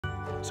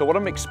So what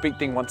I'm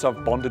expecting once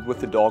I've bonded with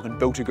the dog and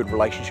built a good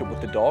relationship with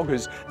the dog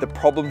is the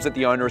problems that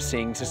the owner is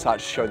seeing to start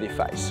to show their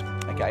face.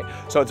 Okay,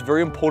 so it's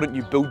very important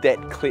you build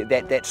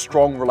that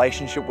strong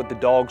relationship with the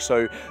dog,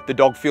 so the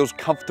dog feels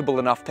comfortable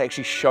enough to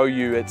actually show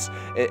you its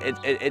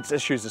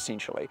issues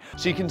essentially.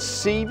 So you can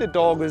see the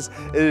dog is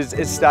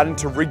starting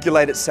to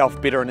regulate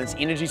itself better, and its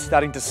energy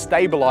starting to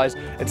stabilize.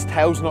 Its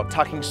tail's not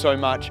tucking so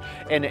much,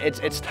 and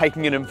it's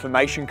taking in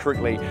information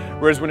correctly.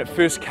 Whereas when it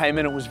first came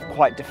in, it was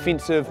quite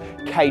defensive,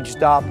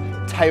 caged up,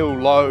 tail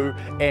low,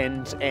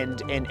 and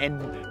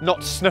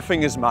not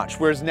sniffing as much.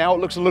 Whereas now it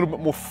looks a little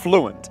bit more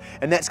fluent,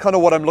 and that's kind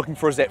of what I'm looking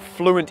for, is that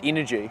fluent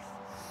energy.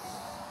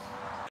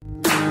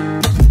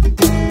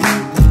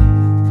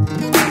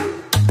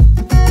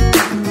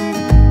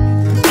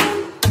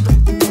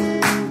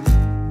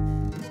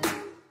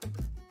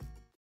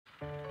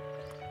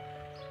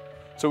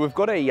 So we've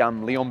got a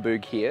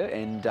Leonberg here,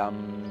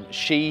 and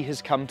she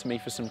has come to me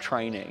for some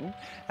training.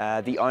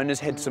 The owner's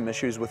had some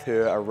issues with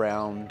her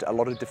around a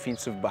lot of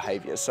defensive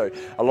behaviour. So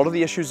a lot of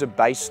the issues are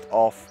based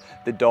off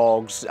the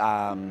dog's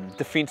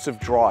defensive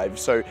drive.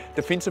 So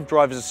defensive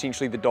drive is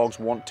essentially the dog's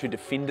want to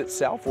defend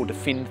itself or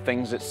defend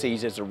things it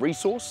sees as a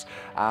resource.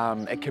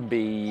 It can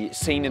be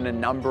seen in a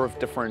number of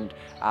different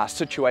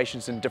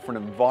situations in different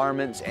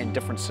environments and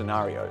different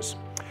scenarios.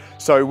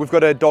 So we've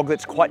got a dog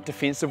that's quite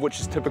defensive, which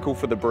is typical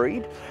for the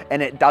breed,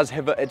 and it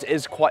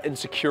is quite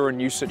insecure in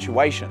new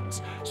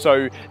situations.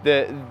 So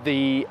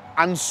the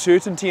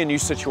uncertainty in new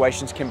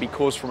situations can be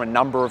caused from a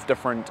number of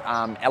different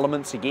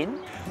elements again.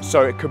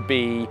 So it could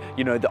be,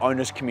 you know, the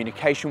owner's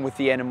communication with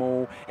the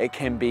animal. It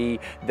can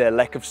be the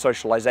lack of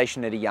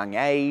socialization at a young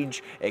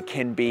age. It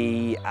can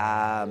be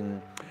a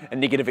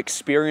negative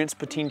experience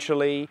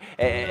potentially.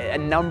 A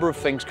number of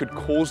things could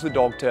cause the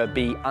dog to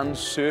be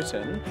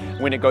uncertain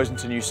when it goes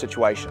into new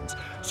situations.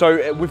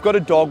 So we've got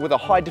a dog with a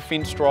high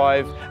defense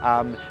drive,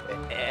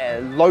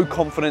 low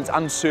confidence,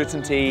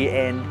 uncertainty,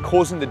 and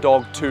causing the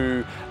dog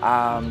to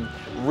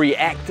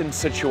react in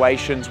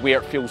situations where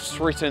it feels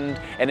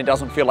threatened and it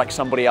doesn't feel like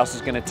somebody else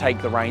is going to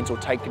take the reins or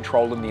take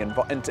control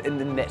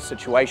in that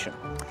situation.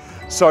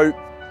 So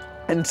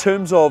in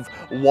terms of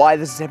why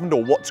this has happened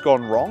or what's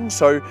gone wrong,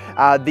 so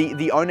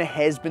the owner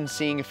has been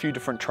seeing a few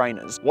different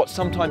trainers. What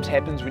sometimes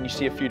happens when you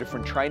see a few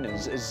different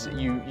trainers is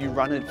you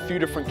run a few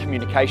different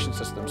communication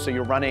systems. So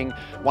you're running,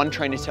 one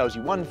trainer tells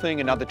you one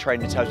thing, another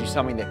trainer tells you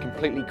something that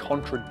completely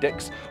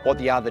contradicts what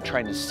the other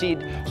trainer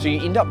said. So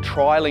you end up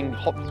trialing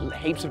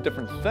heaps of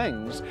different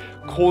things,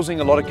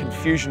 causing a lot of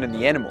confusion in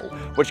the animal,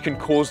 which can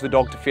cause the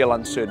dog to feel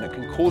uncertain. It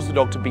can cause the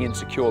dog to be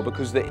insecure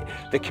because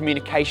the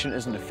communication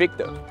isn't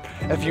effective.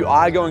 If you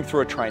are going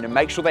through a trainer,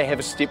 make sure they have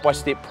a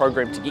step-by-step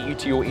program to get you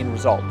to your end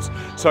results.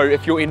 So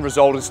if your end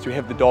result is to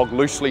have the dog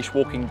loose leash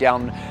walking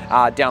down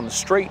the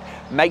street,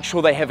 make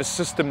sure they have a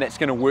system that's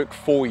going to work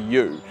for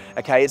you.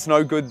 Okay, it's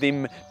no good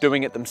them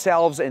doing it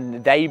themselves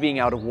and they being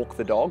able to walk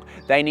the dog.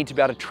 They need to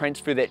be able to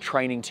transfer that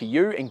training to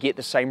you and get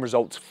the same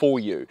results for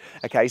you.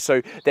 Okay,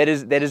 so that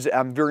is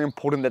very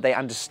important that they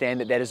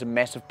understand that is a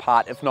massive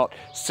part, if not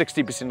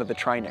 60% of the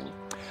training.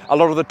 A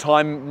lot of the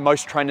time,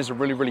 most trainers are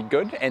really, really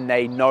good and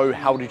they know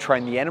how to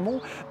train the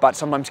animal, but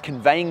sometimes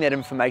conveying that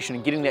information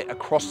and getting that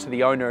across to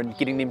the owner and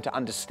getting them to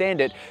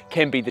understand it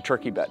can be the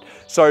tricky bit.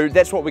 So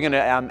that's what we're going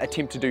to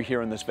attempt to do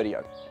here in this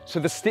video. So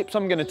the steps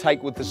I'm going to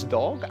take with this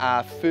dog,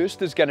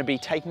 first is going to be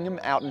taking him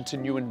out into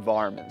new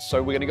environments.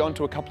 So we're going to go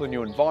into a couple of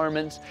new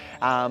environments,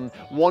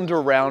 wander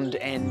around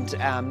and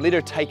let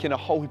her take in a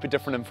whole heap of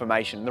different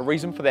information. The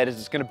reason for that is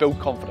it's going to build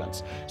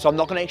confidence. So I'm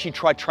not going to actually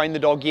try train the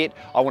dog yet.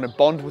 I want to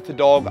bond with the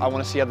dog. I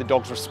want to see how the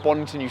dog's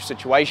responding to new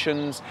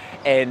situations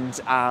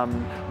and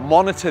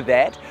monitor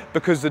that,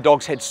 because the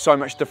dog's had so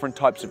much different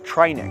types of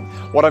training.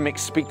 What I'm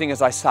expecting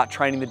as I start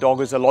training the dog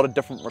is a lot of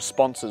different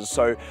responses.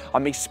 So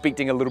I'm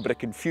expecting a little bit of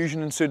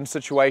confusion in certain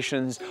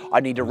situations. I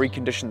need to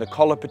recondition the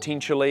collar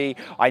potentially.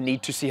 I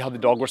need to see how the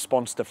dog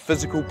responds to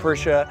physical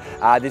pressure.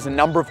 There's a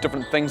number of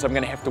different things I'm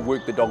going to have to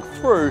work the dog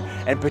through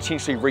and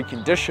potentially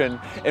recondition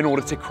in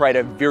order to create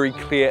a very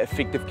clear,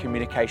 effective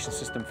communication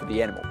system for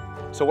the animal.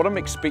 So what I'm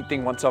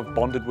expecting once I've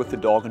bonded with the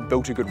dog and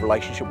built a good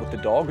relationship with the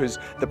dog is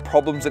the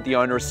problems that the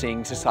owner is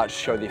seeing to start to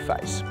show their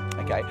face.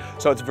 Okay,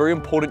 so it's very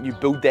important you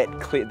build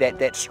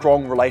that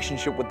strong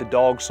relationship with the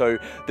dog, so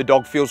the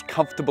dog feels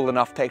comfortable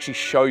enough to actually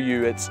show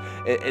you its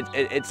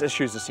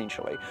issues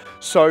essentially.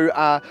 So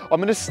I'm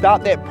going to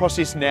start that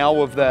process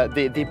now of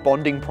the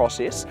bonding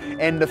process,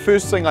 and the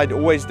first thing I'd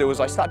always do is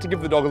I start to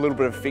give the dog a little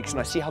bit of affection.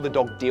 I see how the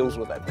dog deals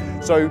with it.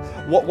 So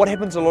what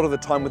happens a lot of the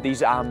time with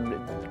these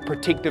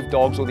protective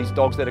dogs or these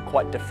dogs that are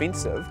quite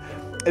defensive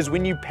is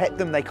when you pet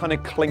them, they kind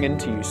of cling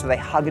into you. So they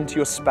hug into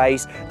your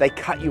space, they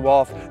cut you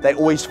off, they're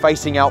always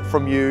facing out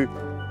from you.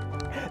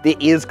 Their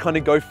ears kind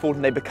of go forward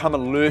and they become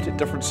alert at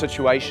different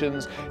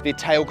situations. Their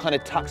tail kind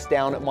of tucks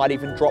down, it might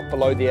even drop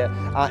below their,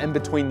 in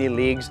between their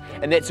legs.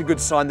 And that's a good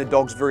sign the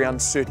dog's very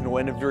uncertain or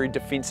in a very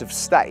defensive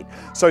state.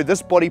 So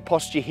this body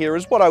posture here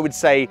is what I would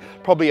say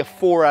probably a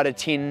 4 out of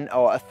 10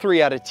 or a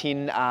 3 out of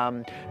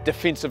 10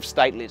 defensive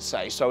state, let's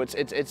say. So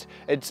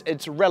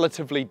it's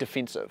relatively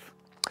defensive.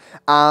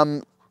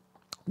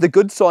 The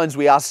good signs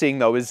we are seeing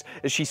though is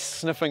she's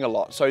sniffing a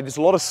lot. So there's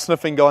a lot of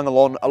sniffing going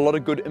along, a lot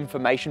of good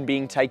information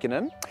being taken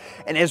in.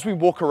 And as we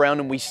walk around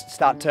and we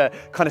start to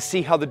kind of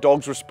see how the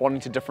dog's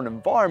responding to different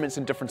environments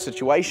and different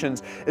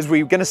situations, is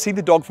we're going to see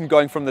the dog from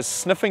going from this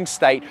sniffing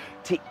state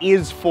to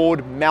ears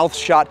forward, mouth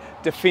shut,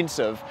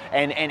 defensive,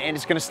 and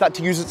it's going to start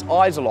to use its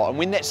eyes a lot. And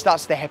when that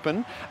starts to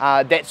happen,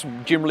 that's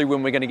generally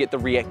when we're going to get the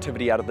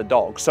reactivity out of the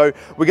dog. So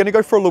we're going to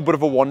go for a little bit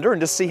of a wander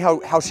and just see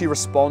how she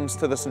responds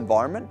to this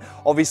environment.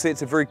 Obviously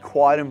it's a very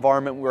quiet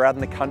environment. We're out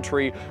in the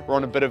country. We're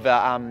on a bit of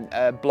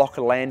a block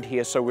of land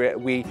here, so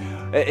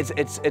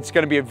it's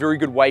going to be a very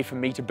good way for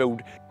me to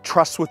build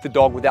trust with the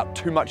dog without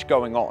too much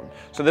going on.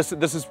 So this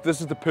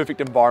is the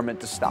perfect environment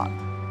to start.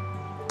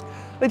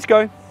 Let's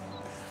go.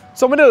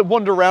 So I'm going to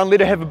wander around,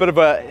 let her have a bit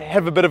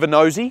of a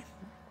nosy.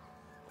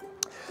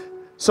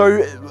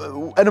 So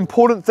an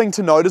important thing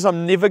to note is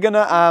I'm never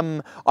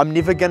gonna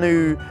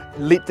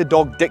let the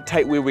dog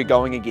dictate where we're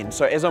going again.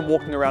 So as I'm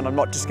walking around, I'm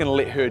not just gonna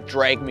let her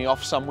drag me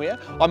off somewhere.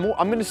 I'm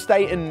gonna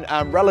stay in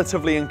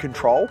relatively in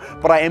control,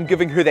 but I am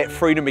giving her that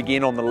freedom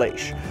again on the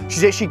leash.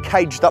 She's actually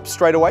caged up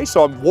straight away,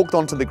 so I've walked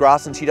onto the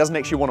grass and she doesn't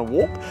actually want to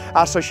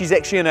walk. So she's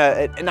actually in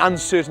an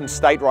uncertain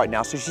state right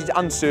now. So she's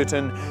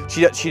uncertain.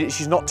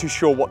 She's not too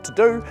sure what to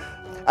do,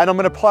 and I'm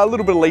gonna apply a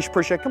little bit of leash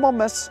pressure. Come on,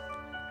 miss.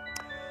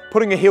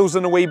 Putting her heels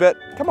in a wee bit,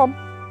 come on.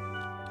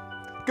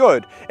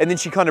 Good, and then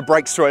she kind of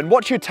breaks through, and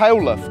watch her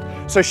tail lift.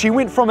 So she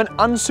went from an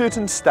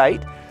uncertain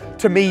state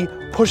to me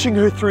pushing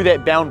her through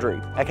that boundary,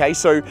 okay?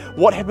 So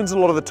what happens a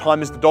lot of the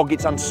time is the dog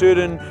gets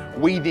uncertain,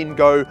 we then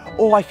go,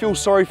 oh, I feel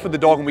sorry for the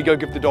dog, and we go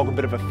give the dog a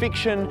bit of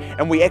affection,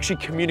 and we actually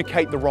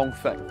communicate the wrong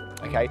thing.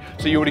 Okay,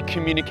 so you already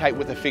communicate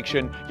with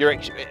affection. You're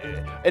actually,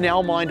 in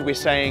our mind, we're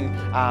saying,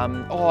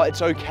 oh,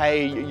 it's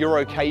okay, you're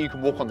okay, you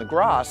can walk on the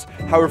grass.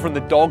 However, in the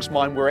dog's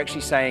mind, we're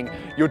actually saying,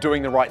 you're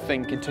doing the right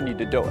thing, continue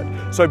to do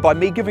it. So by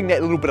me giving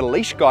that little bit of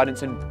leash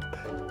guidance and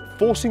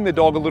forcing the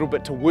dog a little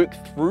bit to work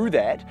through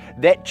that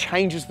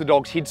changes the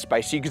dog's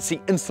headspace. So you can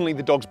see instantly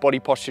the dog's body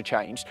posture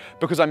change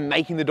because I'm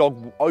making the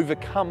dog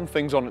overcome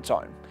things on its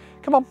own.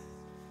 Come on.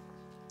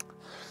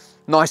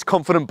 Nice,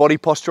 confident body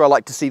posture, I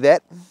like to see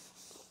that.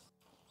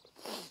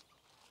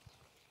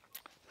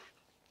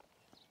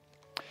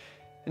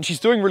 And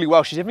she's doing really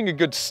well. She's having a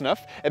good sniff.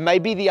 It may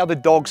be the other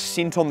dog's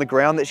scent on the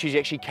ground that she's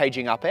actually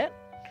caging up at.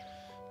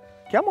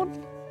 Come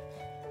on.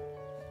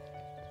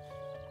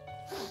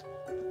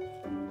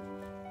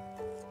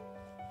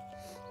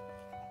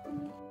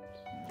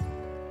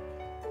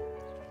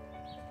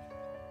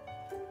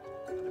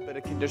 A bit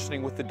of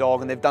conditioning with the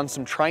dog, and they've done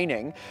some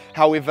training.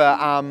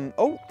 However,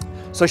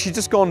 so she's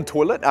just gone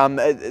toilet.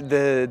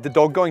 The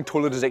dog going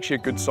toilet is actually a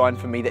good sign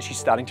for me that she's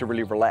starting to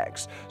really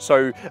relax.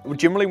 So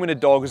generally when a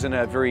dog is in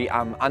a very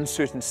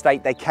uncertain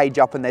state, they cage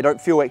up and they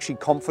don't feel actually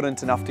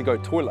confident enough to go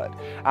toilet.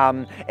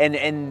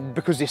 And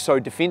because they're so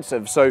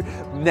defensive. So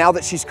now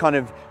that she's kind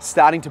of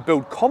starting to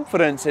build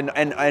confidence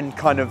and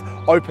kind of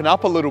open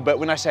up a little bit,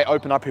 when I say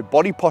open up, her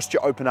body posture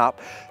open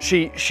up,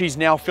 she's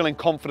now feeling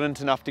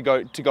confident enough to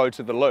go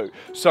to the loo.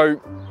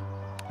 So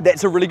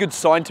that's a really good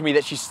sign to me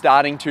that she's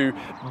starting to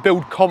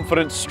build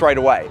confidence straight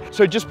away.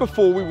 So just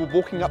before we were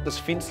walking up this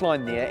fence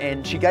line there,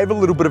 and she gave a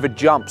little bit of a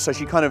jump, so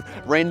she kind of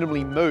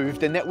randomly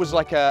moved, and that was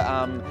like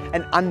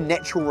an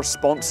unnatural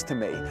response to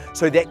me.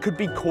 So that could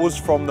be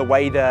caused from the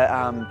way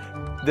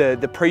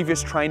the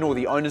previous trainer or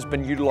the owner's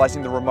been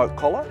utilizing the remote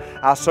collar.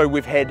 So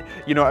we've had,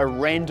 you know, a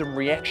random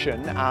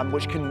reaction,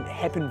 which can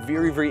happen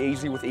very, very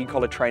easily with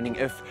e-collar training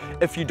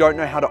if you don't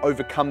know how to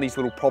overcome these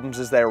little problems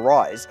as they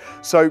arise.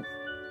 So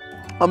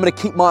I'm going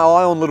to keep my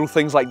eye on little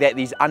things like that,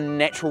 these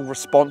unnatural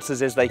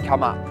responses as they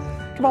come up.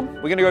 Come on,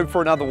 we're going to go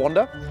for another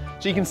wander.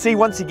 So you can see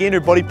once again her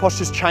body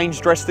posture's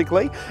changed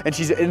drastically, and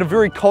she's in a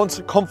very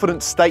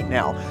confident state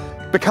now.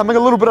 Becoming a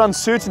little bit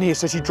uncertain here,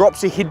 so she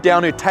drops her head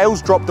down, her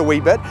tail's dropped a wee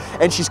bit,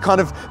 and she's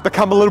kind of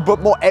become a little bit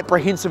more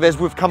apprehensive as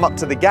we've come up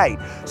to the gate.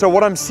 So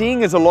what I'm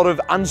seeing is a lot of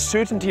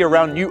uncertainty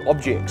around new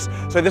objects.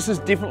 So this is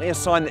definitely a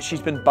sign that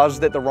she's been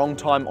buzzed at the wrong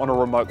time on a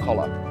remote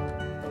collar.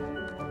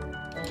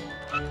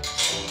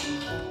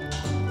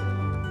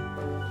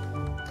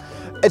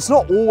 It's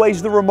not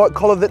always the remote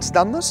collar that's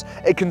done this.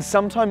 It can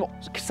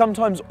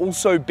sometimes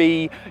also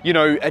be, you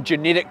know, a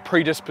genetic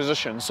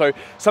predisposition. So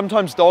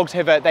sometimes dogs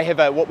have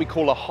what we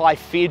call a high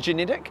fear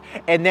genetic,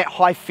 and that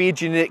high fear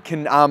genetic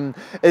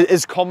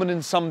is common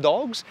in some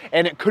dogs,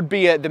 and it could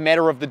be the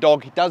matter of the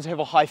dog does have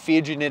a high fear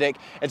genetic.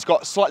 It's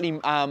got slightly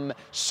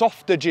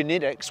softer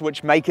genetics,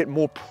 which make it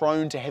more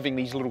prone to having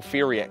these little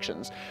fear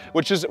reactions,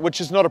 which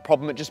is not a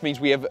problem. It just means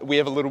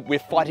we're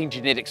fighting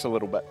genetics a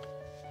little bit.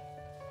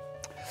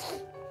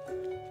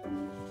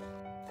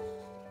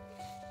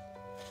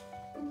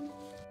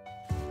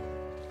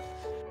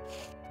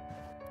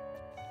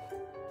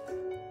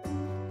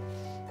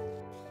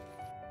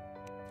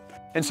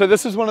 And so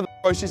this is one of the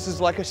processes,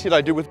 like I said,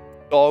 I do with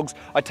dogs.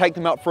 I take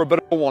them out for a bit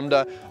of a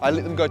wander, I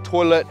let them go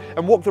toilet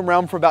and walk them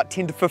around for about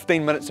 10 to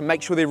 15 minutes and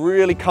make sure they're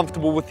really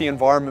comfortable with the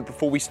environment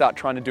before we start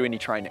trying to do any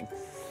training.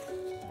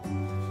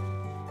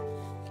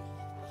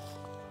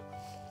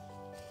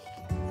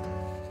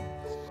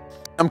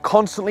 I'm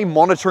constantly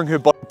monitoring her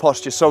body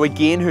posture. So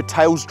again, her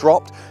tail's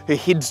dropped, her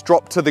head's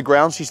dropped to the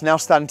ground. She's now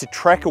starting to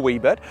track a wee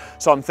bit.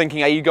 So I'm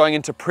thinking, are you going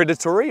into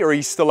predatory or are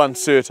you still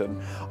uncertain?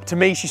 To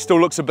me, she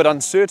still looks a bit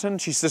uncertain.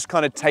 She's just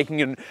kind of taking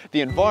in the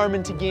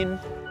environment again.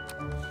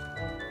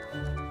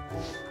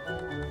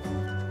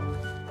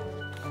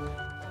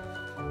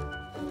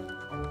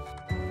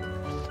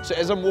 So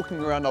as I'm walking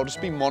around, I'll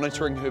just be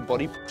monitoring her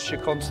body posture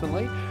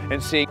constantly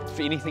and seeing if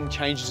anything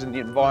changes in the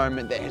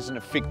environment that has an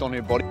effect on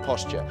her body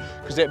posture.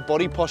 Because that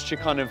body posture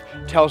kind of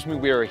tells me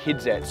where her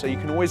head's at. So you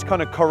can always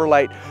kind of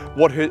correlate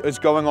what is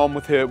going on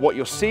with her, what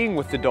you're seeing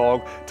with the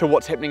dog, to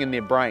what's happening in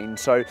their brain.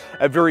 So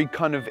a very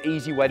kind of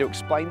easy way to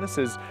explain this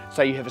is,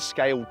 say you have a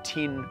scale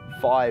 10,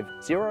 5,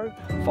 0,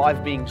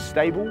 5 being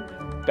stable,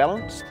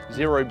 balanced,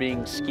 0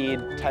 being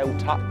scared, tail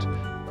tucked,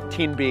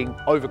 10 being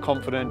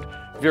overconfident,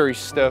 very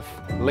stiff,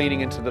 leaning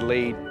into the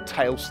lead,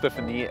 tail stiff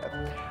in the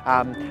air.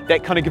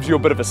 That kind of gives you a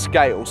bit of a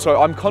scale. So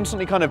I'm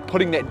constantly kind of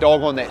putting that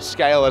dog on that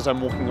scale as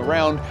I'm walking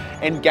around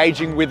and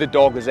gauging where the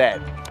dog is at.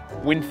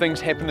 When things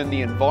happen in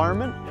the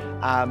environment,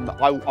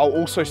 I'll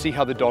also see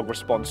how the dog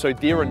responds. So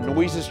there are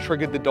noises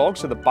triggered the dog,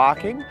 so the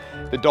barking,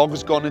 the dog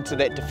has gone into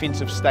that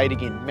defensive state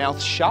again.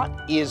 Mouth shut,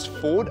 ears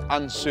forward,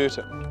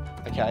 uncertain,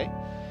 okay?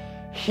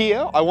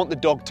 Here, I want the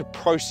dog to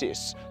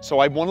process. So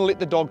I want to let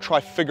the dog try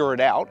figure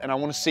it out, and I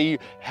want to see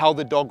how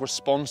the dog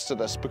responds to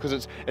this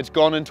because it's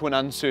gone into an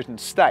uncertain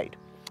state.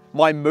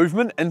 My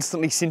movement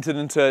instantly centered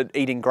into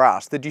eating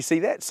grass. Did you see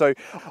that? So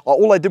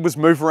all I did was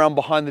move around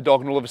behind the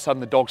dog and all of a sudden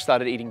the dog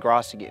started eating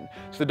grass again.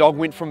 So the dog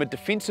went from a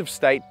defensive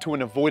state to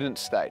an avoidance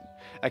state.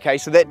 Okay,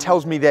 so that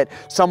tells me that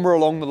somewhere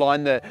along the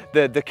line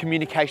the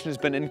communication has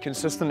been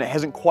inconsistent. It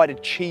hasn't quite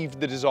achieved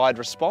the desired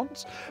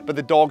response, but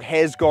the dog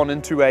has gone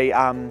into it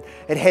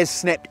has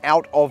snapped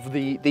out of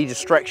the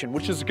distraction,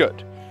 which is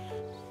good.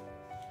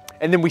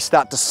 And then we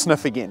start to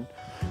sniff again.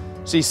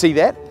 So you see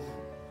that?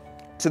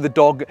 So the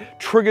dog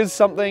triggers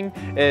something,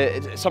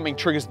 something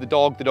triggers the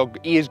dog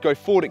ears go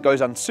forward, it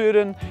goes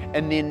uncertain,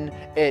 and then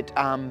it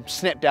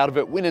snapped out of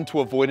it, went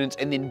into avoidance,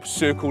 and then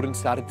circled and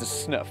started to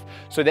sniff.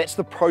 So that's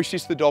the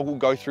process the dog will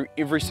go through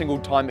every single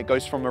time it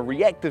goes from a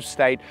reactive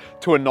state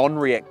to a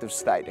non-reactive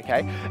state, okay?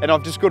 And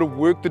I've just got to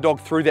work the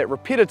dog through that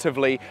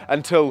repetitively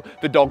until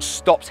the dog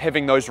stops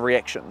having those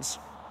reactions.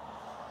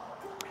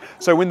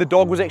 So when the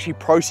dog was actually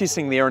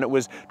processing there and it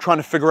was trying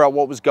to figure out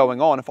what was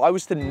going on, if I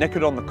was to nick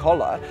it on the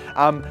collar,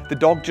 the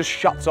dog just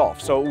shuts off.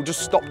 So it will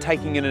just stop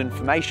taking in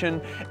information.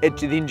 It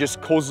then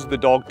just causes the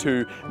dog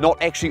to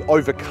not actually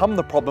overcome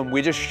the problem.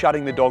 We're just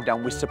shutting the dog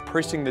down. We're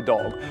suppressing the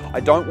dog.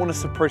 I don't want to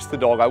suppress the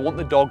dog. I want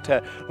the dog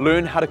to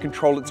learn how to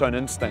control its own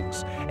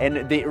instincts.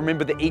 And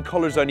remember, the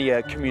e-collar is only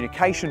a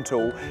communication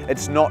tool.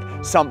 It's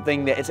not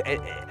something that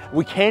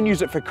we can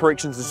use it for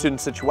corrections in certain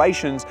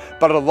situations,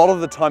 but a lot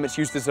of the time it's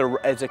used as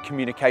a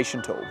communication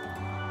tool.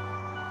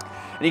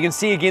 And you can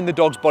see again the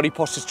dog's body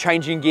posture is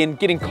changing again,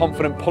 getting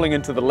confident, pulling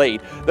into the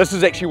lead. This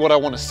is actually what I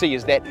want to see,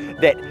 is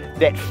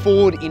that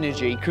forward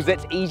energy, because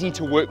that's easy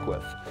to work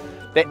with.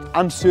 That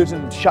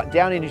uncertain shut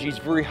down energy is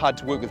very hard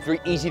to work with, very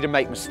easy to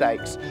make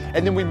mistakes.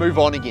 And then we move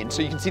on again.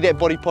 So you can see that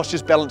body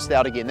posture's balanced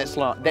out again. That's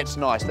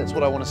nice, that's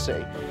what I want to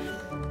see.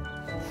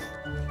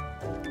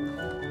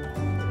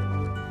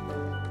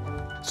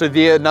 So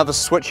there, another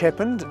switch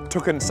happened,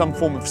 took in some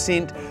form of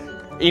scent,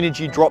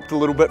 energy dropped a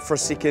little bit for a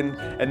second,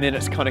 and then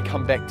it's kind of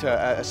come back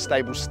to a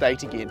stable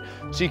state again.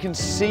 So you can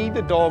see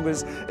the dog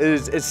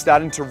is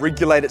starting to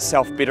regulate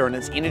itself better, and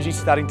its energy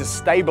starting to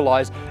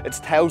stabilize. Its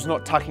tail's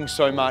not tucking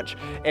so much,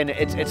 and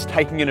it's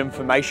taking in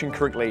information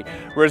correctly.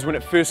 Whereas when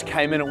it first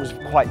came in, it was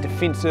quite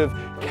defensive,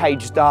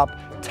 caged up,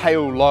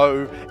 tail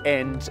low,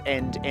 and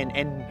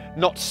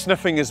not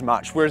sniffing as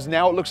much. Whereas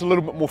now it looks a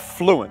little bit more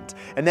fluent,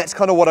 and that's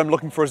kind of what I'm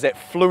looking for, is that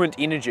fluent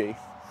energy.